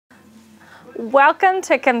Welcome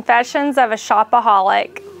to Confessions of a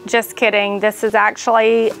Shopaholic. Just kidding, this is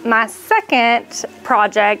actually my second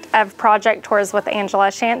project of Project Tours with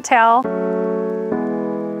Angela Chantell.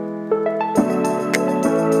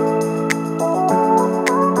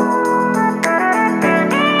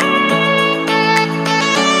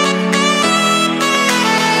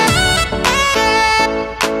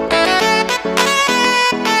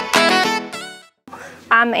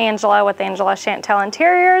 I'm Angela with Angela Chantell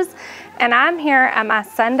Interiors, and I'm here at my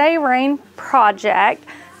Sunday Rain project.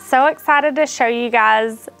 So excited to show you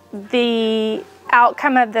guys the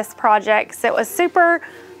outcome of this project. So it was super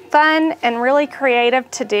fun and really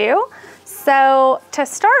creative to do. So to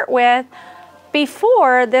start with,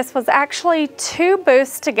 before this was actually two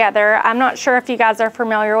booths together. I'm not sure if you guys are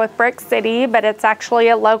familiar with Brick City, but it's actually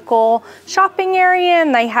a local shopping area,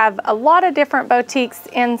 and they have a lot of different boutiques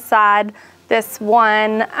inside this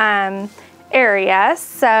one area.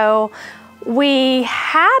 So we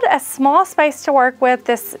had a small space to work with.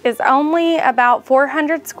 This is only about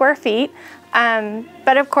 400 square feet,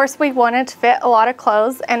 but of course we wanted to fit a lot of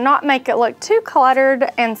clothes and not make it look too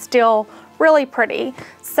cluttered and still really pretty.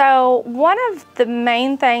 So one of the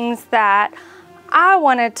main things that I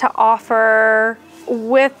wanted to offer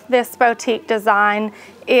with this boutique design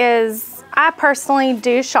is I personally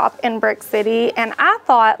do shop in Brick City, and I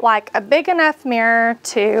thought like a big enough mirror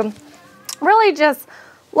to really just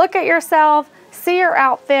look at yourself, see your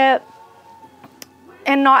outfit,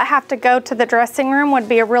 and not have to go to the dressing room would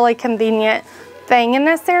be a really convenient thing in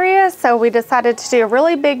this area. So we decided to do a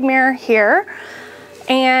really big mirror here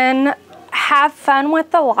and have fun with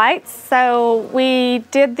the lights. So we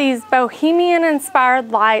did these bohemian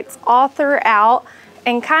inspired lights all throughout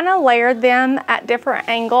and kind of layered them at different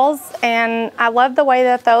angles, and I love the way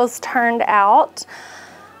that those turned out.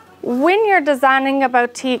 When you're designing a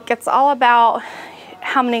boutique, it's all about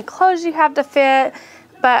how many clothes you have to fit,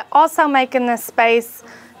 but also making this space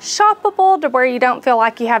shoppable to where you don't feel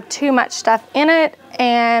like you have too much stuff in it.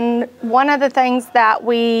 And one of the things that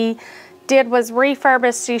we did was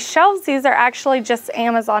refurbish these shelves. These are actually just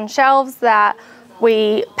Amazon shelves that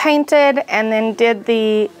we painted and then did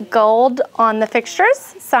the gold on the fixtures.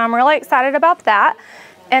 So I'm really excited about that.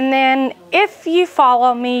 And then if you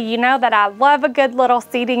follow me, you know that I love a good little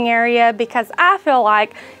seating area, because I feel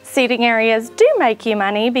like seating areas do make you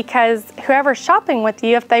money, because whoever's shopping with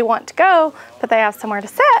you, if they want to go, but they have somewhere to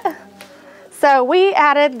sit. So we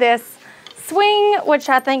added this swing, which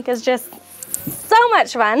I think is just so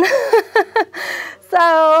much fun.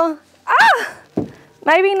 So,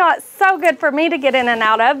 maybe not so good for me to get in and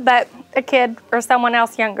out of, but a kid or someone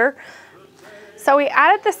else younger. So we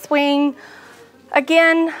added the swing.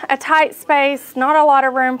 Again, a tight space, not a lot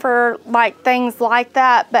of room for like things like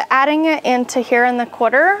that, but adding it into here in the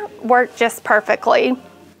quarter worked just perfectly.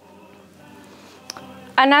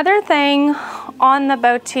 Another thing on the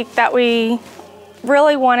boutique that we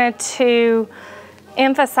really wanted to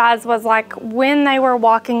emphasize was like when they were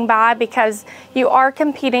walking by, because you are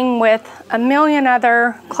competing with a million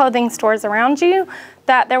other clothing stores around you,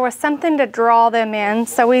 that there was something to draw them in.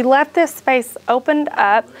 So we left this space opened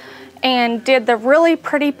up and did the really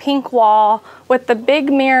pretty pink wall with the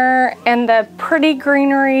big mirror and the pretty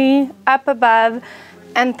greenery up above,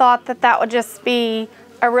 and thought that that would just be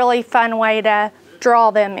a really fun way to draw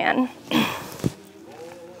them in.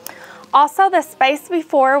 Also, the space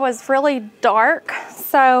before was really dark,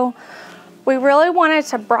 so we really wanted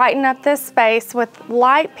to brighten up this space with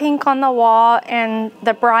light pink on the wall and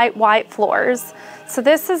the bright white floors. So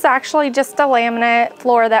this is actually just a laminate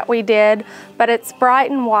floor that we did, but it's bright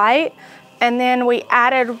and white. And then we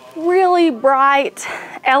added really bright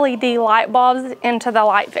LED light bulbs into the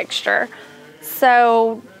light fixture.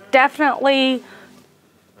 So definitely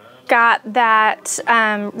got that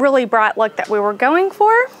really bright look that we were going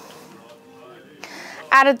for.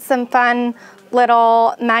 Added some fun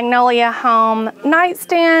little Magnolia Home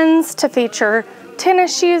nightstands to feature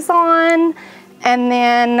tennis shoes on. And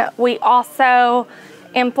then we also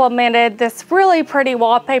implemented this really pretty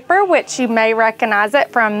wallpaper, which you may recognize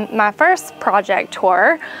it from my first project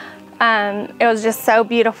tour. It was just so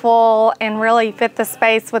beautiful and really fit the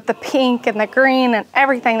space with the pink and the green and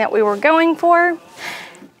everything that we were going for.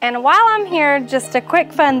 And while I'm here, just a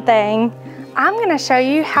quick fun thing. I'm gonna show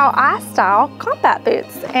you how I style combat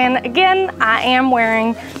boots. And again, I am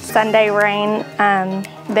wearing Sunday Rain,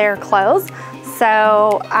 their clothes.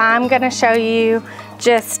 So I'm gonna show you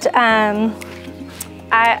just, a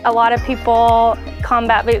lot of people,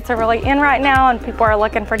 combat boots are really in right now, and people are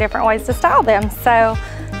looking for different ways to style them. So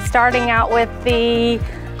starting out with the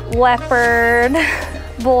leopard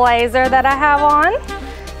blazer that I have on.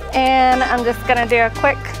 And I'm just gonna do a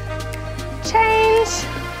quick change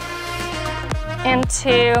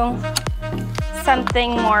into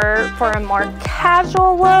something more for a more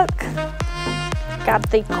casual look. Got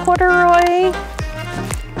the corduroy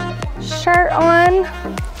shirt on.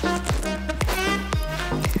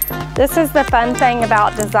 This is the fun thing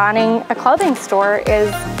about designing a clothing store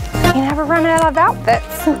is you never run out of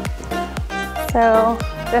outfits. So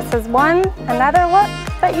this is another look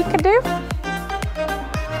that you could do.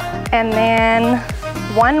 And then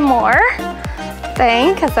one more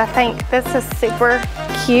thing, because I think this is super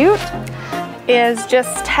cute, is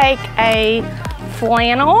just take a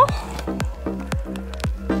flannel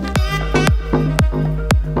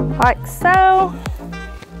like so,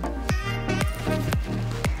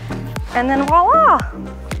 and then voila,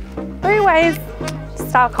 3 ways to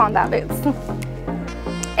style combat boots.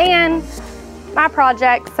 And my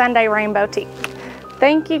project, Sunday Rainbow Tee.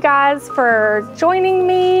 Thank you guys for joining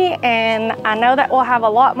me, and I know that we'll have a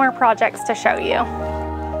lot more projects to show you.